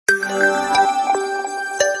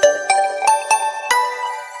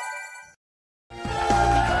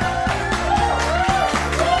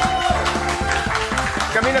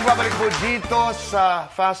sa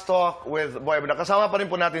Fast Talk with Boy Abunda. Kasama pa rin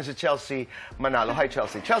po natin si Chelsea Manalo. Hi,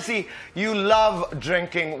 Chelsea. Chelsea, you love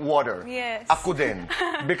drinking water. Yes. Ako din.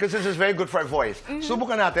 Because this is very good for our voice.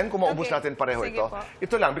 Subukan natin kung maubos natin pareho Sige ito. po.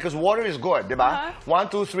 Ito lang, because water is good, di ba? 1,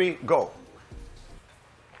 2, 3, go.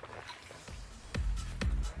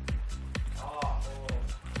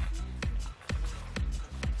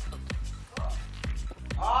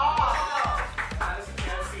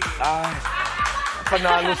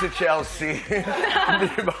 Panalo si Chelsea.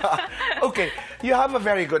 Di ba? Okay, you have a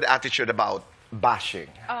very good attitude about bashing.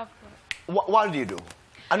 What do you do?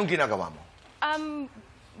 Anong ginagawa mo?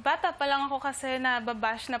 Bata pa lang ako kasi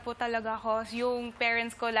nababash na po talaga ako. Yung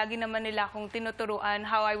parents ko, lagi naman nila akong tinuturuan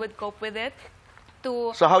how I would cope with it.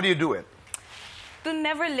 So how do you do it? To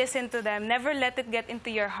never listen to them, never let it get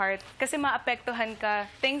into your heart. Kasi maapektuhan ka,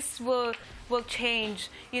 things will change.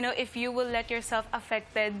 You know, if you will let yourself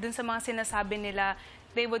affected dun sa mga sinasabi nila,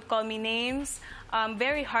 they would call me names,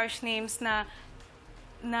 very harsh names na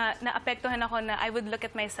naapektuhan ako na I would look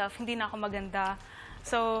at myself, hindi na ako maganda.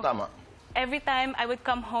 So, Tama. every time I would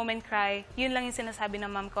come home and cry, yun lang yung sinasabi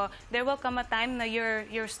ng mom ko, there will come a time na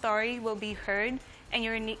your story will be heard and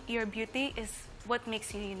your beauty is what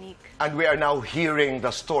makes you unique. And we are now hearing the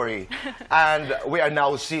story. And we are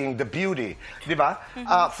now seeing the beauty. Di ba?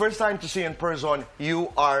 First time to see in person, you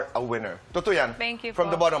are a winner. Totoo yan. Thank you From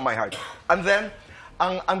po. the bottom of my heart. And then,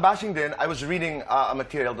 ang bashing din, I was reading a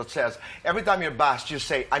material that says, every time you're bashed, you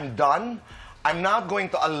say, I'm done. I'm not going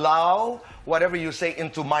to allow whatever you say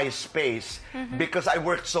into my space because I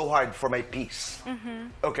worked so hard for my peace.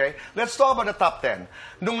 Okay? Let's talk about the top 10.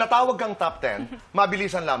 Nung natawag kang top 10,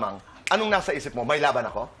 mabilisan lamang, anong nasa isip mo? May laban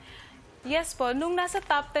ako? Yes po. Nung nasa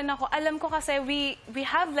top 10 ako, alam ko kasi we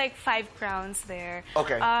have like 5 crowns there.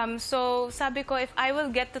 Okay. So sabi ko, if I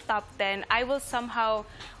will get to top 10, I will somehow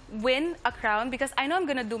win a crown because I know I'm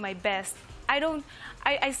gonna do my best.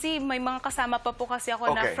 I see may mga kasama pa po kasi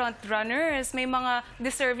ako na front runners, may mga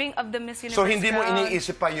deserving of the Miss Universe So hindi mo crown.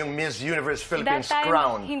 iniisip pa yung Miss Universe Philippines That time,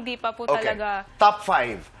 crown? hindi pa po Okay. talaga. Top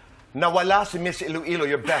 5. Nawala si Miss Iloilo,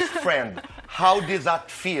 your best friend. How did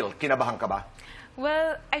that feel? Kinabahan ka ba?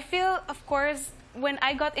 Well, I feel, of course, when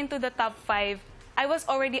I got into the top 5, I was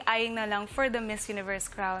already eyeing na lang for the Miss Universe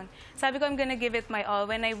crown. Sabi ko, I'm gonna give it my all.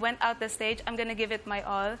 When I went out the stage, I'm gonna give it my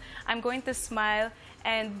all. I'm going to smile,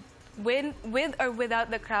 and with or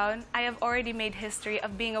without the crown, I have already made history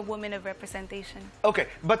of being a woman of representation. Okay,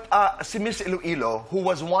 but si Miss Iloilo, who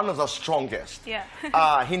was one of the strongest, Yeah.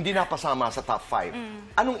 hindi napasama sa top 5.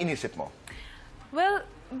 Anong inisip mo? Well,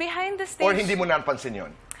 behind the stage... Or hindi mo napansin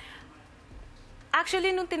yun?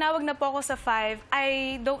 Actually, nung tinawag na po ako sa 5,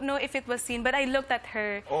 I don't know if it was seen, but I looked at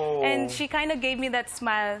her. Oh. And she kind of gave me that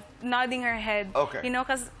smile, nodding her head. Okay. You know,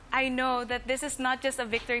 because I know that this is not just a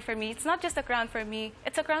victory for me. It's not just a crown for me.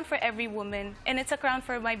 It's a crown for every woman. And it's a crown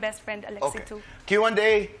for my best friend, Alexi, Okay. too.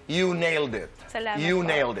 Q&A, you nailed it. Salamat You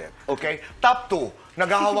po. nailed it. Okay? Top 2,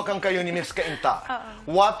 naghahawakan kayo ni Miss Kainta.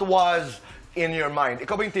 What was in your mind?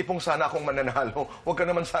 Ikaw ba yung tipong sana akong mananalo? Huwag ka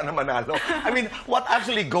naman sana manalo. I mean, what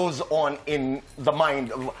actually goes on in the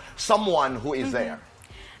mind of someone who is there?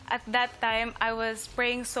 At that time, I was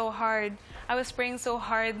praying so hard. I was praying so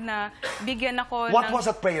hard na bigyan ako What ng... was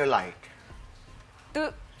that prayer like?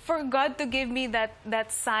 For God to give me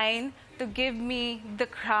that sign, to give me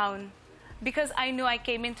the crown. Because I knew I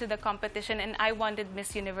came into the competition and I wanted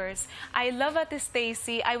Miss Universe. I love Ate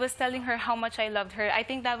Stacy. I was telling her how much I loved her. I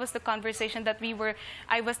think that was the conversation that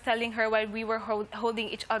I was telling her while we were holding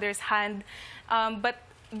each other's hand. But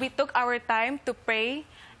we took our time to pray,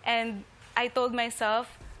 and I told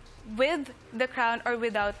myself, with the crown or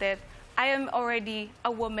without it, I am already a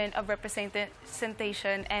woman of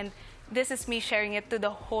representation, and this is me sharing it to the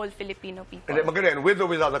whole Filipino people. And maganda yan, with or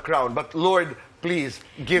without the crown. But Lord, please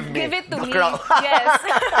give me Give it to the me. crown. Yes.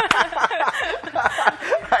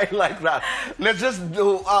 I like that. Let's just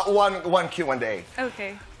do one Q&A.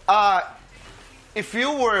 Okay. If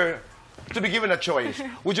you were to be given a choice,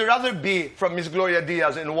 would you rather be from Miss Gloria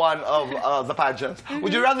Diaz in one of the pageants?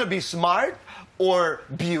 Would you rather be smart or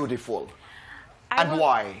beautiful? And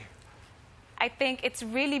why? I think it's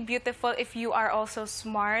really beautiful if you are also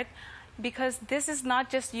smart, because this is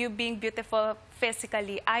not just you being beautiful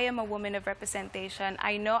physically. I am a woman of representation.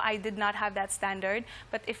 I know I did not have that standard,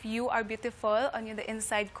 but if you are beautiful on the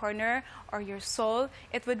inside corner or your soul,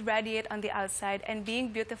 it would radiate on the outside. And being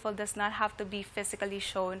beautiful does not have to be physically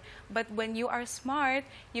shown. But when you are smart,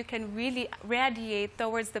 you can really radiate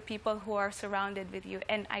towards the people who are surrounded with you.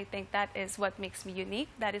 And I think that is what makes me unique.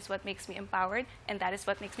 That is what makes me empowered. And that is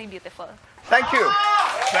what makes me beautiful. Thank you.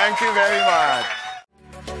 Thank you very much.